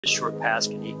A short pass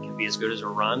can be as good as a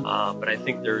run, but I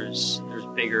think there's a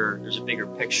bigger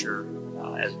picture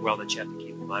as well that you have to keep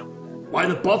in mind with that. Why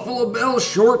the Buffalo Bills'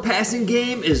 short passing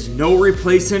game is no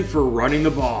replacement for running the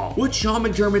ball. What's Sean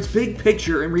McDermott's big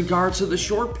picture in regards to the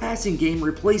short passing game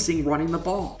replacing running the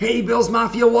ball? Hey Bills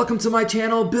Mafia, welcome to my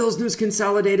channel, Bills News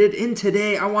Consolidated, and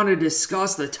today I want to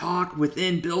discuss the talk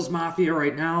within Bills Mafia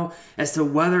right now as to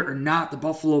whether or not the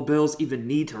Buffalo Bills even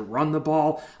need to run the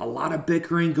ball. A lot of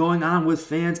bickering going on with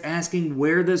fans asking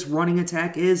where this running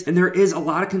attack is, and there is a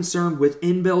lot of concern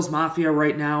within Bills Mafia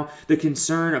right now. The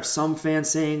concern of some fans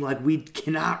saying like we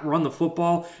cannot run the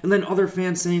football, and then other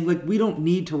fans saying like we don't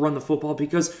need to run the football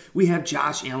because we have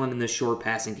Josh Allen in this short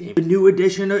passing game. The new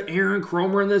addition of Aaron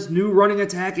Kromer in this new running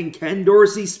attack, and Ken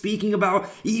Dorsey speaking about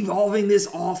evolving this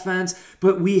offense,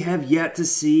 but we have yet to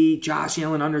see Josh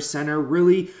Allen under center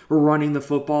really running the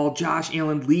football. Josh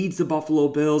Allen leads the Buffalo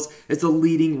Bills as the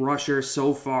leading rusher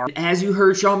so far. And as you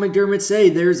heard Sean McDermott say,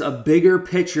 there's a bigger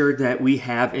picture that we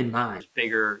have in mind.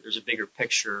 There's a bigger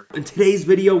picture. In today's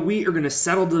video, we are going to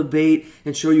settle the debate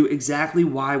and show you exactly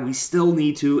why we still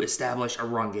need to establish a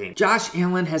run game. Josh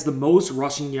Allen has the most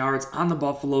rushing yards on the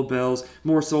Buffalo Bills,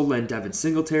 more so than Devin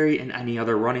Singletary and any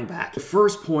other running back. The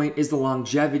first point is the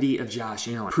longevity of Josh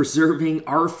Allen. Preserving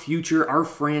our future, our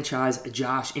franchise,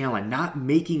 Josh Allen, not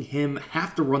making him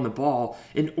have to run the ball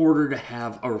in order to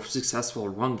have a successful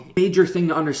run game. Major thing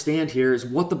to understand here is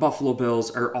what the Buffalo Bills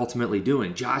are ultimately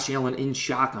doing. Josh Allen in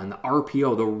shotgun, the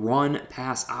RPO, the run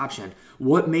pass option.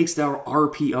 What makes the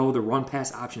RPO, the run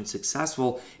pass option,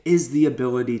 successful is the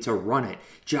ability to run it.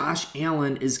 Josh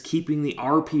Allen is keeping the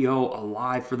RPO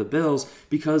alive for the Bills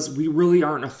because we really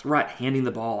aren't a threat handing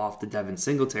the ball off to Devin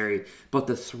Singletary, but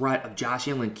the threat of Josh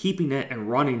Allen keeping it and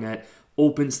running it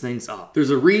opens things up. There's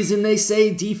a reason they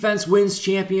say defense wins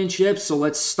championships, so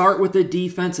let's start with the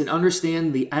defense and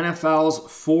understand the NFL's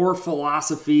 4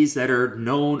 philosophies that are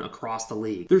known across the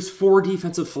league. There's 4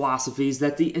 defensive philosophies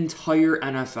that the entire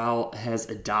NFL has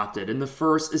adopted, and the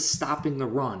first is stopping the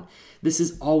run. This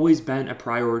has always been a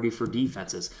priority for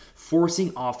defenses,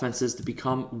 forcing offenses to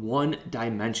become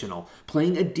one-dimensional.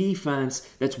 Playing a defense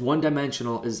that's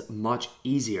one-dimensional is much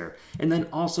easier. And then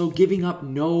also giving up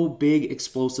no big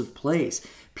explosive plays.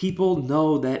 People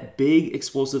know that big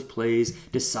explosive plays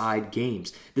decide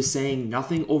games. The saying,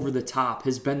 nothing over the top,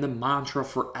 has been the mantra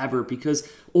forever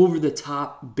because over the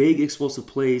top, big explosive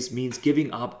plays means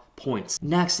giving up points.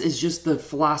 Next is just the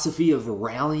philosophy of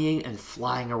rallying and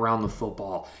flying around the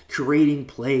football, creating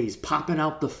plays, popping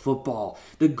out the football.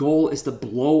 The goal is to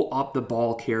blow up the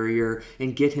ball carrier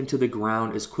and get him to the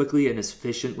ground as quickly and as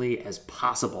efficiently as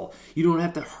possible. You don't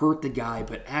have to hurt the guy,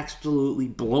 but absolutely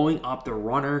blowing up the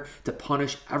runner to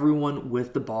punish everyone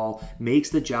with the ball makes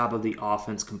the job of the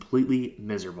offense completely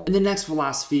miserable. And the next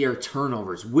philosophy are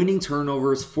turnovers. Winning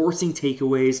turnovers, forcing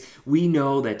takeaways. We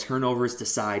know that turnovers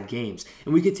decide games.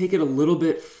 And we could take it a little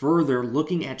bit further,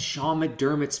 looking at Sean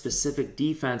McDermott's specific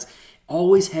defense,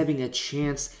 always having a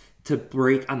chance to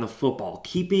break on the football.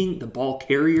 Keeping the ball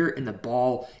carrier and the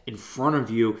ball in front of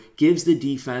you gives the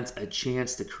defense a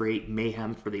chance to create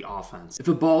mayhem for the offense. If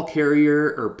a ball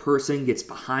carrier or person gets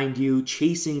behind you,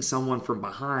 chasing someone from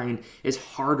behind is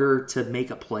harder to make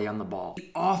a play on the ball.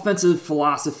 The offensive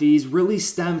philosophies really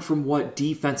stem from what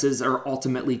defenses are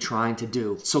ultimately trying to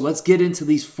do. So let's get into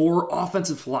these 4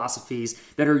 offensive philosophies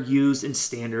that are used in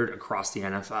standard across the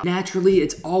NFL. Naturally,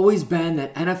 it's always been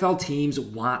that NFL teams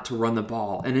want to run the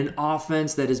ball, and an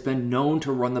offense that has been known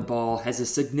to run the ball has a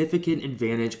significant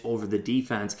advantage over the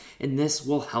defense, and this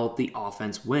will help the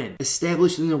offense win.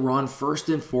 Establishing the run first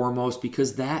and foremost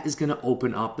because that is going to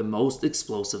open up the most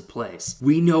explosive plays.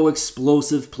 We know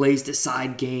explosive plays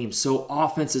decide games, so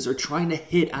offenses are trying to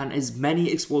hit on as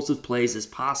many explosive plays as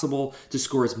possible to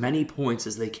score as many points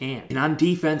as they can. And on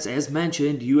defense, as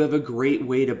mentioned, you have a great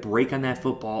way to break on that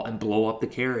football and blow up the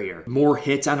carrier. The more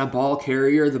hits on a ball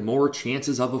carrier, the more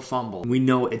chances of a fumble. We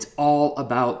know it's all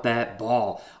about that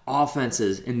ball.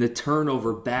 Offenses in the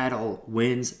turnover battle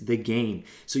wins the game.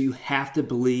 So you have to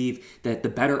believe that the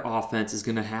better offense is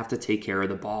going to have to take care of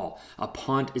the ball. A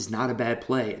punt is not a bad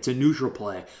play. It's a neutral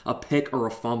play. A pick or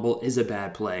a fumble is a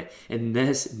bad play. And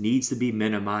this needs to be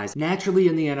minimized. Naturally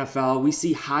in the NFL, we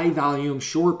see high volume,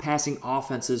 short passing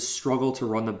offenses struggle to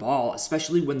run the ball,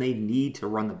 especially when they need to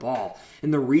run the ball.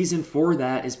 And the reason for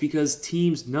that is because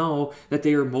teams know that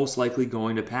they are most likely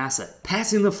going to pass it.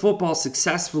 Passing the football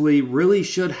successfully really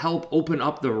should should help open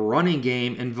up the running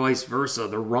game and vice versa.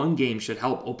 The run game should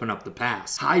help open up the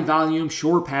pass. High volume,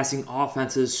 short passing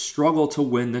offenses struggle to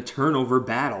win the turnover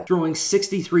battle. Throwing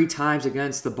 63 times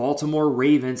against the Baltimore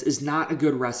Ravens is not a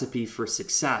good recipe for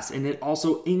success, and it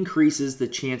also increases the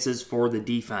chances for the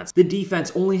defense. The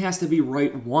defense only has to be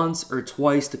right once or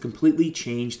twice to completely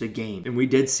change the game, and we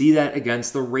did see that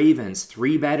against the Ravens.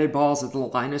 3 batted balls at the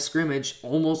line of scrimmage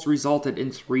almost resulted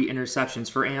in 3 interceptions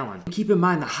for Allen. Keep in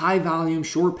mind, the high volume,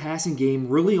 short passing game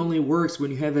really only works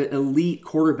when you have an elite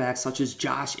quarterback such as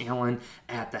Josh Allen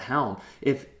at the helm.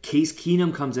 If Case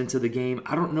Keenum comes into the game,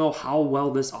 I don't know how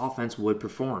well this offense would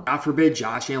perform. God forbid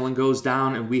Josh Allen goes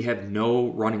down and we have no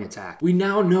running attack. We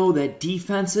now know that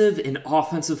defensive and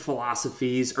offensive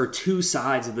philosophies are 2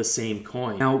 sides of the same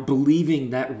coin. Now, believing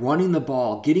that running the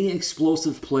ball, getting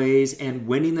explosive plays, and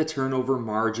winning the turnover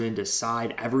margin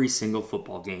decide every single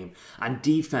football game. On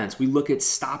defense, we look at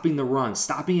stopping the run,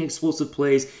 stopping explosive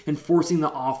plays, and forcing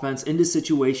the offense into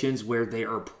situations where they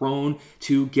are prone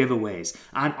to giveaways.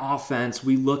 On offense,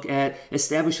 we look at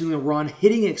establishing the run,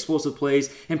 hitting explosive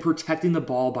plays, and protecting the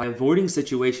ball by avoiding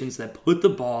situations that put the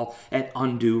ball at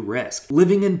undue risk.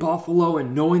 Living in Buffalo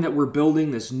and knowing that we're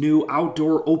building this new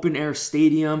outdoor open-air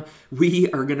stadium, we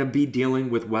are going to be dealing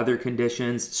with weather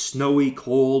conditions, snowy,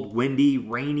 cold, windy,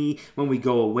 rainy when we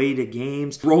go away to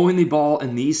games. Throwing the ball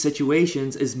in these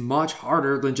situations is much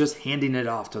harder than just handing it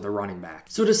off to the running back.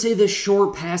 So to say this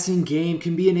short passing game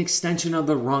can be an extension of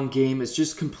the run game is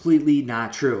just completely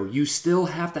not true. You still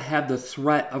have to have the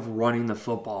threat of running the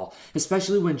football,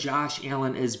 especially when Josh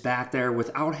Allen is back there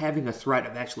without having a threat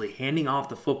of actually handing off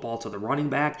the football to the running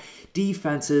back.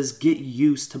 Defenses get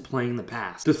used to playing the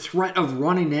pass. The threat of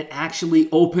running it actually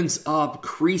opens up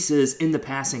creases in the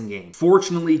passing game.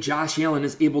 Fortunately, Josh Allen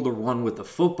is able to run with the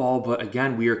football, but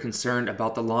again, we are concerned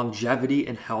about the longevity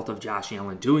and health of Josh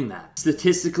Allen doing that.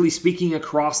 Statistically speaking,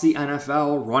 across the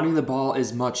NFL, running the ball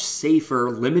is much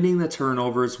safer, limiting the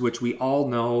turnovers, which we all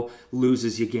know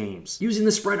loses you games. Using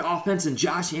the spread offense and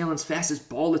Josh Allen's fastest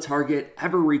ball to target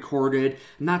ever recorded,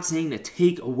 I'm not saying to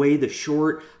take away the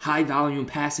short, high volume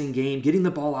passing game. Getting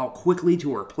the ball out quickly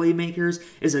to our playmakers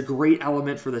is a great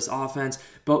element for this offense,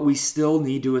 but we still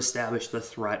need to establish the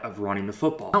threat of running the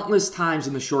football. Countless times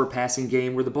in the short passing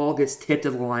game where the ball gets tipped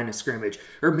at the line of scrimmage,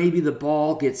 or maybe the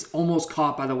ball gets almost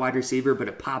caught by the wide receiver, but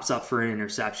it pops up for an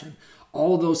interception.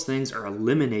 All those things are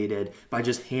eliminated by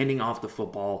just handing off the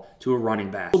football to a running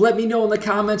back. So let me know in the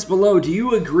comments below, do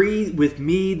you agree with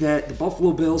me that the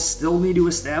Buffalo Bills still need to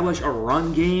establish a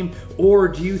run game, or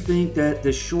do you think that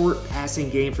the short passing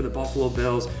game for the Buffalo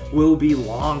Bills will be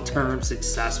long-term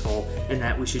successful and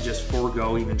that we should just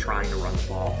forego even trying to run the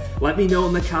ball? Let me know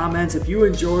in the comments. If you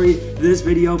enjoyed this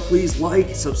video, please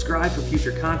like, subscribe for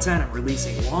future content. I'm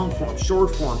releasing long form,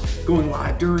 short form, going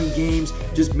live during games,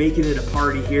 just making it a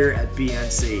party here at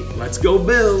BNC. Let's go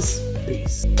Bills!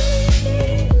 Peace.